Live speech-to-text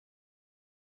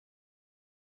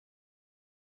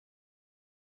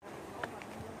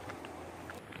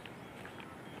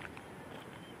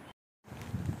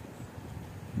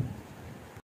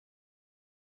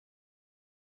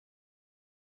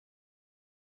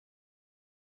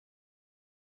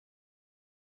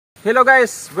Hello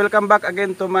guys! Welcome back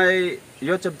again to my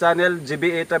YouTube channel,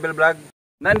 jbatravelvlog.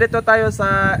 Nandito tayo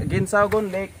sa Guinsaugon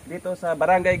Lake, dito sa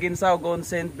Barangay Guinsaugon,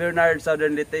 St. Bernard,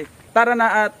 Southern Leyte. Tara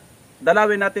na at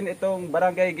dalawin natin itong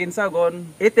Barangay Guinsaugon,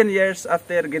 18 years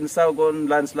after Guinsaugon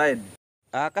landslide.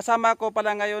 Kasama ko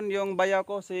pala ngayon yung bayaw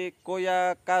ko, si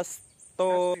Kuya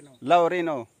Casto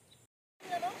Laurino.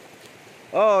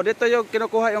 Oh, dito yung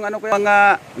kinukuha yung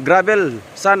mga gravel,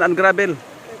 sand and gravel.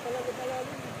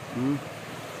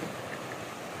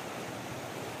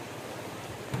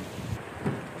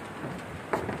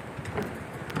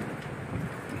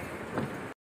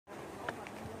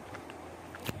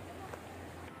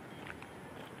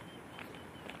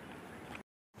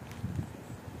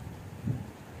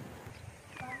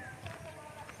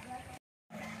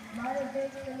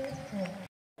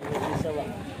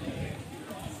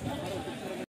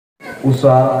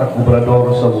 Usa ka kubrador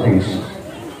sa buhis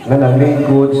nga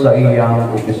naglingkod sa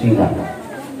iyang opisina.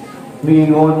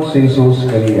 Miingon si Jesus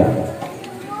kaniya,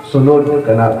 "Sunod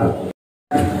ka nako."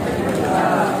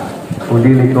 Kung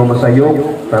dili ko masayog,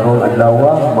 tarong adlaw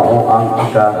mao ang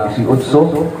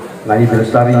ika-18 nga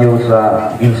anibersaryo sa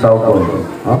Guinsaugon.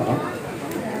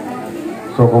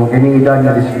 So kung kining edad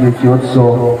na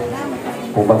 18,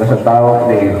 kung baga sa tao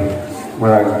ni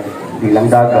bilang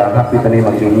daga, hapit na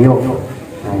mag-inyo.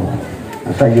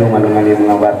 Sa iyo nga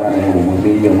mga bata,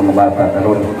 mga bata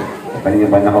karon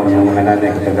kanina panahon yung mga nanay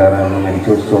kasagaran mga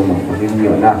isuso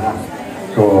mag-inyo na.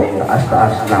 So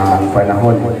taas-taas na ang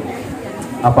panahon.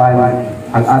 Apan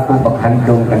ang atong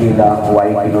paghandong kanila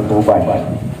huway kinutuban,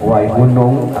 huway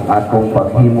hunong ang atong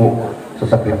paghimo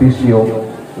sa sakripisyo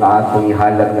na atong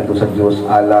ihalad nato sa Dios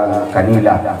alang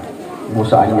kanila.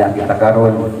 Musaan niya kita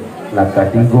karon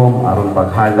nagkatigom aron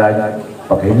paghalad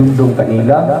paghinumdum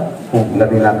kanila kung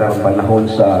labi na karong panahon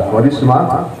sa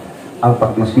Kwaresma, ang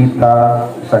pagbisita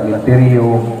sa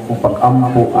misteryo o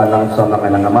pag-ampo alang sa mga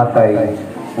nangamatay,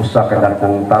 usa ka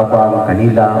dakong tabang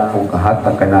kanila kung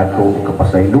kahatag kanato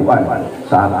kapasayloan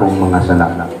sa atong mga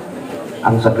sala.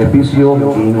 Ang sakripisyo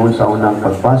giingon sa unang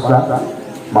pagbasa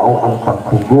mao ang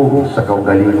pagpugong sa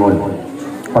kaugalingon.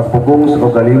 Pagpugong sa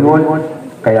kaugalingon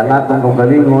kaya nga itong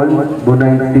kaugalingon,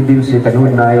 dunay tibil si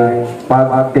kanunay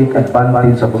pag-take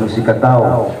advantage sa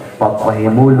pagsikataw,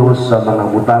 pagpahimulos sa mga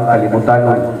butang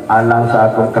kalibutanon alang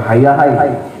sa atong kahayahay.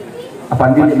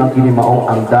 Apan dili man kini mao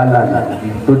ang dalan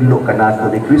itudlo kanato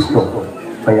ni Kristo.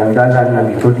 Kaya ang dalan nga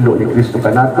itudlo ni Kristo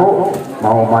kanato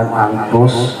mao man ang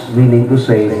cross, meaning to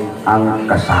say ang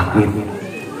kasakit.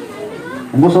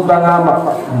 Gusto ka nga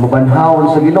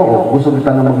mabanhawon sa Ginoo, gusto kita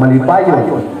nga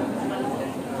magmalipayon.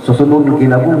 Susunod ng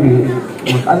kinabuhi,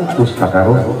 mag-antos ka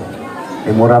karon. E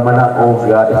mura man na o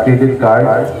credit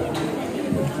card,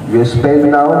 you spend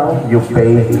now, you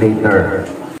pay later.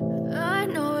 I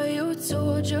know you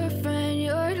told your friend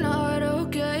you're not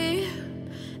okay,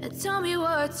 and tell me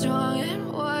what's wrong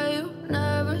and why you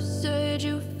never said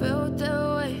you felt that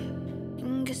way.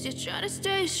 And guess you're trying to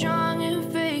stay strong and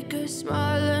fake a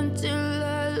smile until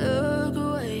I look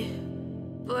away.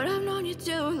 But I've known you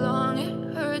too long,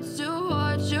 it hurts to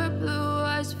watch your blue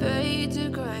eyes fade to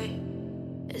gray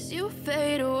as you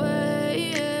fade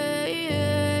away,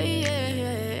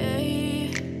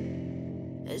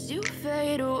 as you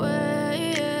fade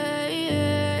away.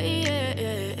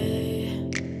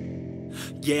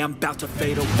 Yeah, I'm about to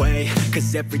fade away,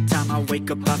 cause every time I wake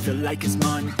up I feel like it's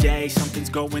Monday. Something's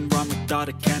going wrong with all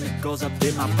the chemicals up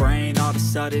in my brain. All of a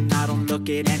sudden I don't look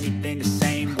at anything the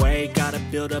same way. Gotta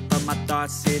build up of my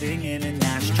thoughts sitting in an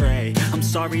ashtray. I'm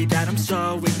sorry that I'm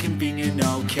so inconvenient,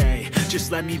 okay. Just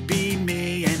let me be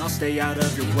me and I'll stay out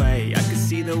of your way. I can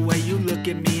see the way you look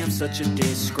at me, I'm such a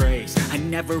disgrace. I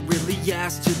never really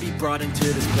asked to be brought into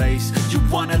this place. You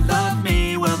wanna love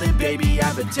me? Well then baby I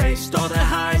have a taste. All the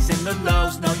highs and the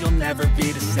lows, no you'll never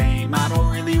be the same. I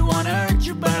don't really wanna hurt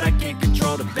you but I can't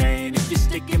control the pain. If you're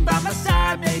sticking by my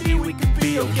side maybe we could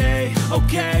be okay.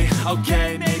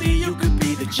 Okay, maybe you could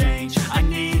be the change I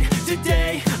need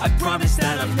today. I promise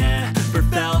that I've never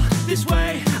felt this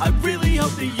way. I really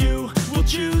hope that you will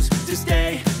choose to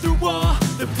stay through all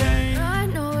the pain. I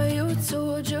know you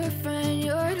told your friend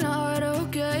you're not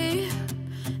okay,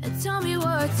 and tell me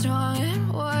what's wrong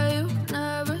and why you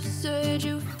never said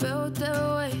you felt that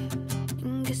way.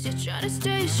 And guess you're trying to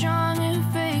stay strong and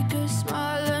fake a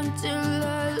smile until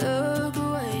I look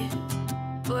away.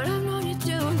 But I've known you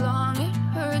too long, it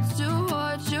hurts to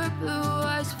watch your blue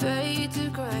eyes fade to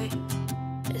gray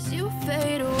as you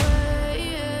fade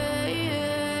away,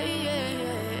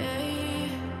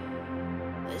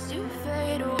 as you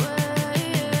fade away,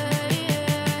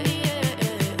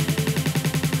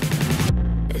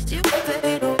 as you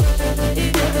fade away.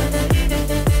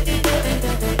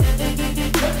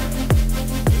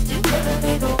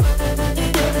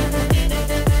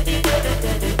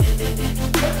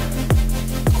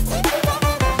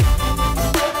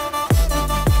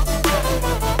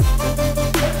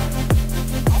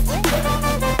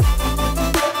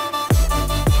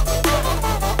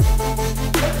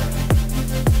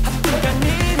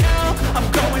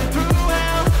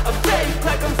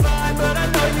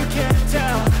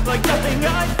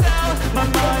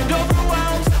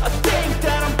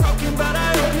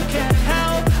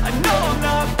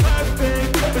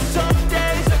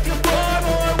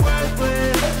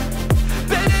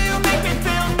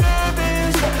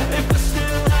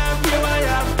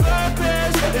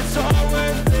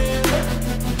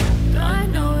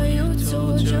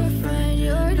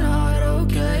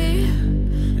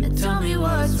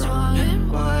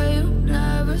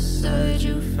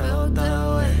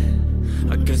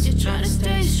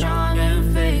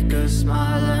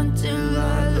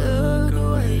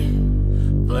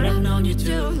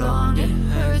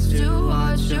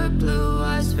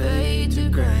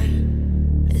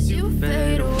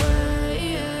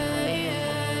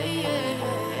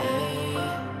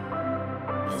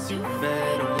 to fade.